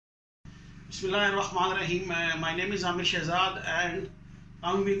Bismillahirrahmanirrahim. My name is Aamir Shahzad and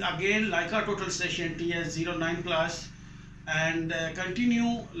I'm with again Leica Total Station TS09 Plus and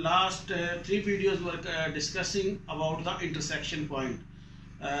continue last 3 videos were discussing about the intersection point.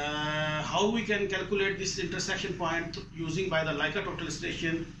 How we can calculate this intersection point using by the Leica Total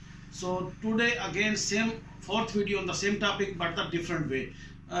Station. So today again same 4th video on the same topic but the different way.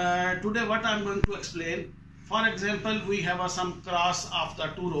 Today what I'm going to explain, for example we have some cross of the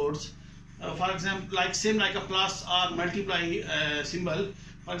 2 roads. For example, like a plus or multiply symbol.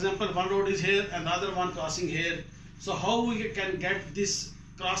 For example, one road is here, another one crossing here. So how we can get this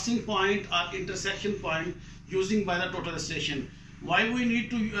crossing point or intersection point using by the total station? Why we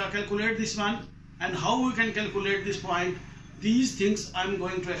need to calculate this one and how we can calculate this point? These things I'm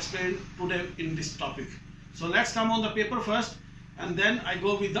going to explain today in this topic. So let's come on the paper first and then I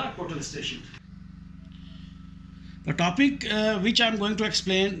go with the total station. The topic which I am going to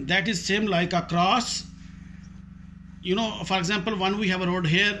explain, that is same like a cross. You know, for example, one we have a road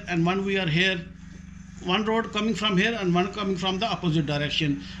here and one we are here. One road coming from here and one coming from the opposite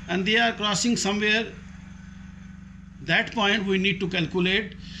direction. And they are crossing somewhere. That point we need to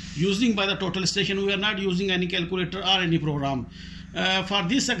calculate using by the total station. We are not using any calculator or any program. For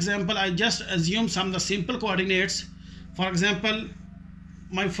this example, I just assume some of the simple coordinates. For example,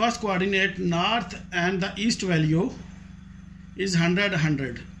 my first coordinate north and the east value is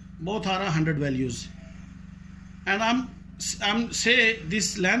 100. Both are 100 values, and I'm say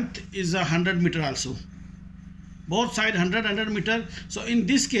this length is 100 meter also. Both side 100 meter. So in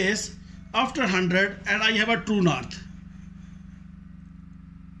this case, after 100 and I have a true north.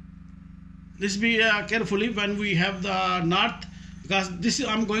 This be carefully when we have the north, because this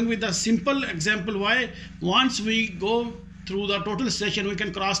I'm going with the simple example. Why? Once we go through the total station, we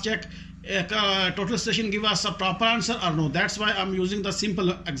can cross check total station give us a proper answer or no. That's why I'm using the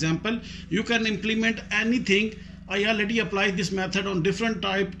simple example. You can implement anything. I already applied this method on different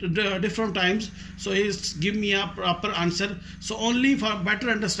times, so it's give me a proper answer. So only for better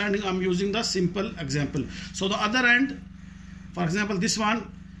understanding I'm using the simple example. So the other end, for example this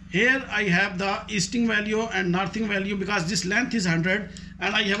one, here I have the easting value and northing value, because this length is 100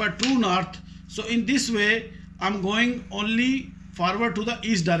 and I have a true north. So in this way I'm going only forward to the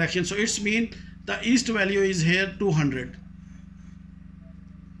east direction. So it's mean the east value is here 200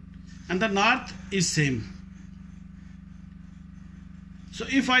 and the north is same. So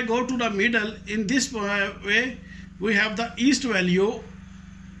if I go to the middle, in this way we have the east value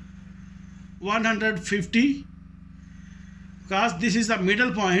 150, because this is the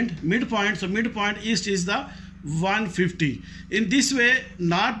midpoint. So midpoint east is the 150. In this way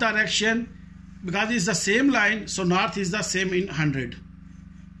north direction, because it's the same line, so north is the same in 100.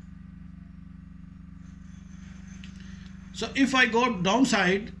 So if I go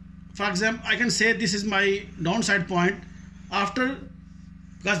downside, for example, I can say this is my downside point. After,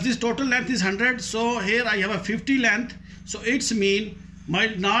 because this total length is 100, so here I have a 50 length. So it's mean my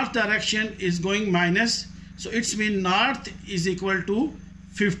north direction is going minus. So it's mean north is equal to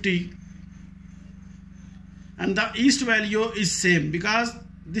 50. And the east value is same, because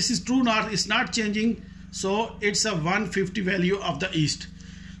this is true north, is not changing, so it's a 150 value of the east.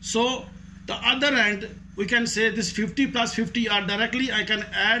 So the other end, we can say this 50 plus 50 are directly I can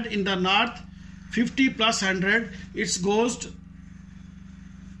add in the north. 50 plus 100, it goes to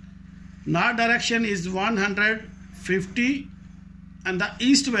north direction is 150 and the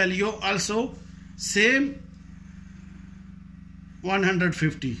east value also same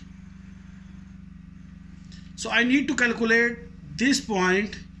 150. So I need to calculate this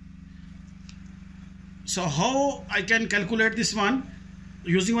point. So how I can calculate this one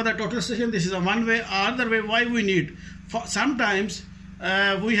using the total station? This is a one way. Other way, why we need, sometimes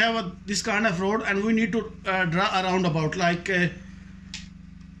we have this kind of road and we need to draw a roundabout like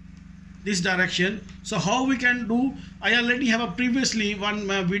this direction. So how we can do, I already have a previously one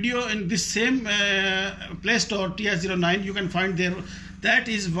video in this same Play Store TS09, you can find there. That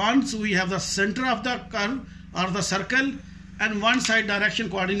is, once we have the center of the curve or the circle and one side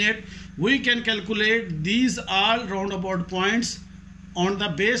direction coordinate, we can calculate these all roundabout points on the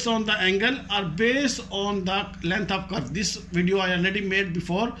based on the angle or based on the length of curve. This video I already made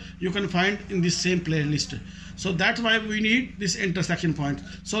before, you can find in this same playlist. So that's why we need this intersection point.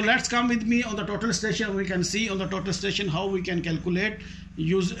 So let's come with me on the total station. We can see on the total station how we can calculate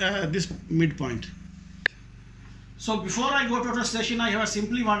use this midpoint. So before I go to total station, I have a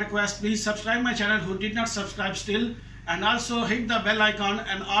simply one request. Please subscribe my channel who did not subscribe still, and also hit the bell icon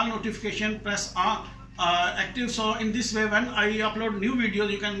and all notification press active. So in this way when I upload new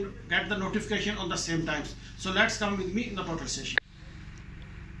videos you can get the notification on the same times. So let's come with me in the total station.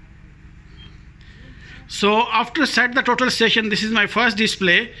 So after set the total station, this is my first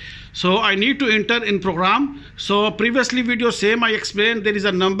display. So I need to enter in program. So previously video same I explained, there is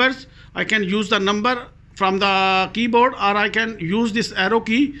a numbers. I can use the number from the keyboard, or I can use this arrow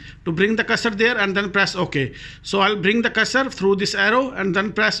key to bring the cursor there and then press OK. So I'll bring the cursor through this arrow and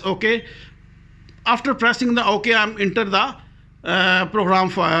then press OK. After pressing the OK, I'm enter the program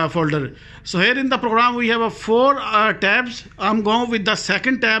folder. So here in the program we have 4 tabs. I'm going with the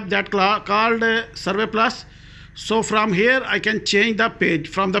second tab that called Survey Plus. So from here I can change the page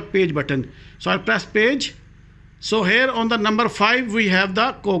from the page button. So I'll press page. So here on the number 5 we have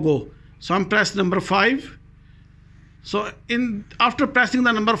the Kogo. So I'm press number 5. So after pressing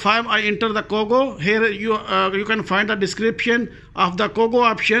the number 5, I enter the Kogo. Here you can find the description of the Kogo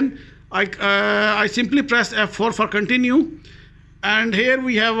option. I simply press F4 for continue. And here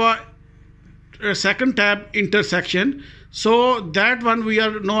we have a second tab, intersection. So that one we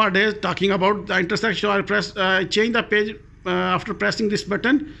are nowadays talking about the intersection. I change the page after pressing this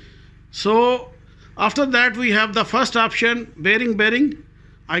button. So after that we have the first option, bearing.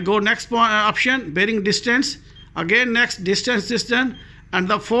 I go next option, bearing distance. Again next, distance. And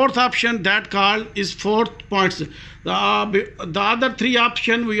the fourth option that called is 4 points. The other 3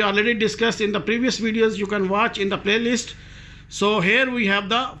 options we already discussed in the previous videos. You can watch in the playlist. So here we have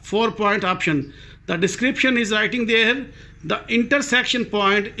the 4-point option. The description is writing there. The intersection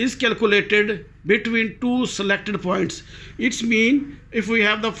point is calculated between 2 selected points. It's mean if we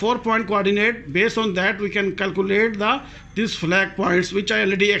have the 4-point coordinate, based on that we can calculate these flag points, which I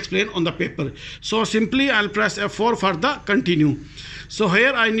already explained on the paper. So simply I'll press F4 for the continue. So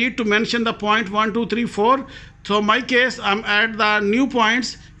here I need to mention the point 1, 2, 3, 4. So in my case I'm add the new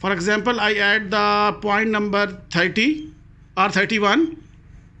points. For example, I add the point number 30 or 31.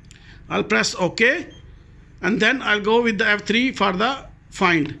 I'll press OK, and then I'll go with the F3 for the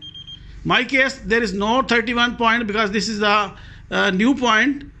find. My case there is no 31 point because this is the new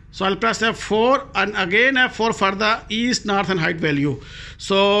point. So I'll press F4 and again F4 for the east, north and height value.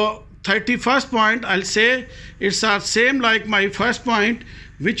 So 31st point, I'll say it's the same like my first point,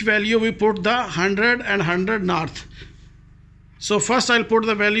 which value we put the 100 and 100 north. So first I'll put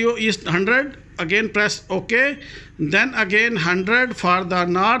the value east 100, again press OK, then again 100 for the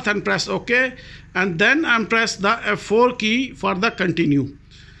north and press OK, and then I'm press the F4 key for the continue.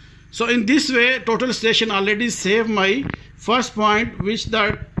 So in this way total station already saved my first point, which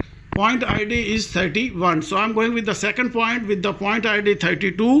the point ID is 31. So I'm going with the second point with the point ID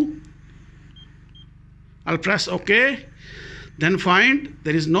 32. I'll press OK. Then find,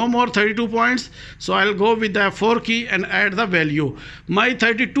 there is no more 32 points. So I'll go with the 4 key and add the value. My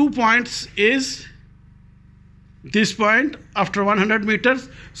 32 points is this point after 100 meters.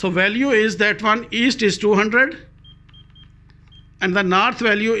 So value is that one, east is 200 and the north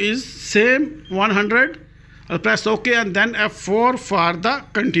value is same 100. I'll press OK and then F4 for the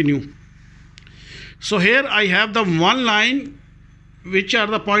continue. So here I have the one line, which are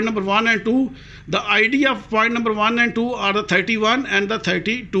the point number 1 and 2. The ID of point number 1 and 2 are the 31 and the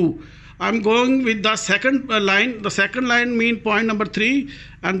 32. I'm going with the second line. The second line mean point number 3,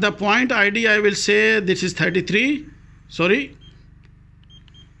 and the point ID I will say this is 33. Sorry.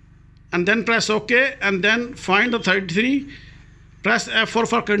 And then press OK and then find the 33. Press F4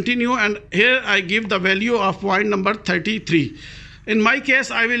 for continue, and here I give the value of point number 33. In my case,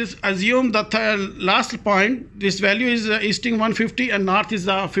 I will assume the last point, this value is easting 150 and north is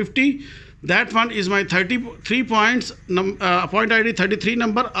 50. That one is my 33 points, point ID 33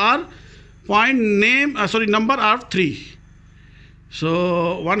 number or point name, number of 3.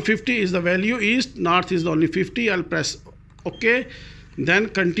 So 150 is the value east, north is only 50. I'll press OK, then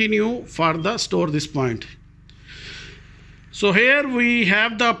continue for the store this point. So here we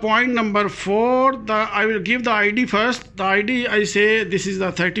have the point number 4. I will give the ID first. The ID I say this is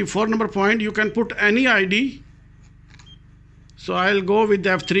the 34 number point. You can put any ID. So I'll go with the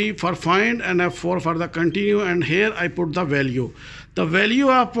F3 for find and F4 for the continue, and here I put the value. The value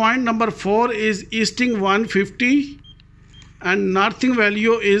of point number 4 is easting 150 and northing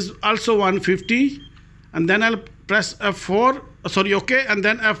value is also 150, and then I'll press F4, OK, and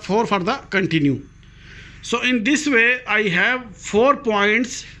then F4 for the continue. So in this way I have 4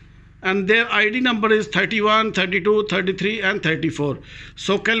 points and their ID number is 31, 32, 33 and 34.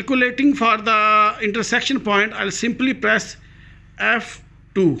 So calculating for the intersection point, I'll simply press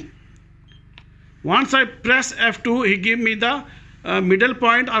F2. Once I press F2, he give me the middle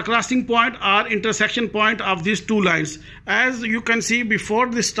point or crossing point or intersection point of these 2 lines. As you can see, before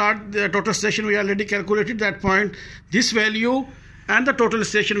the start the total station we already calculated that point. This value and the total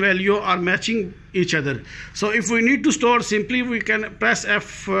station value are matching each other. So if we need to store, simply we can press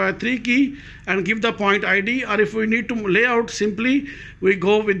F3 key and give the point ID, or if we need to layout, simply we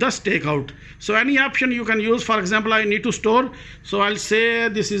go with the stakeout. So any option you can use. For example, I need to store, so I'll say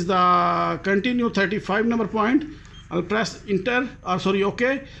this is the continue 35 number point. I'll press enter, or sorry,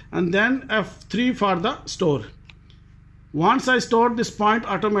 OK, and then F3 for the store. Once I store, this point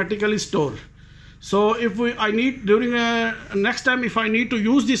automatically store. So if I need during next time, if I need to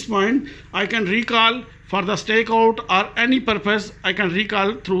use this point, I can recall for the stakeout or any purpose. I can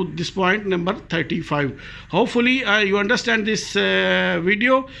recall through this point number 35. Hopefully you understand this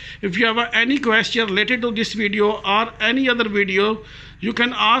video. If you have any question related to this video or any other video, you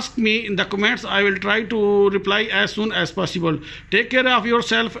can ask me in the comments. I will try to reply as soon as possible. Take care of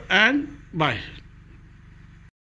yourself and bye.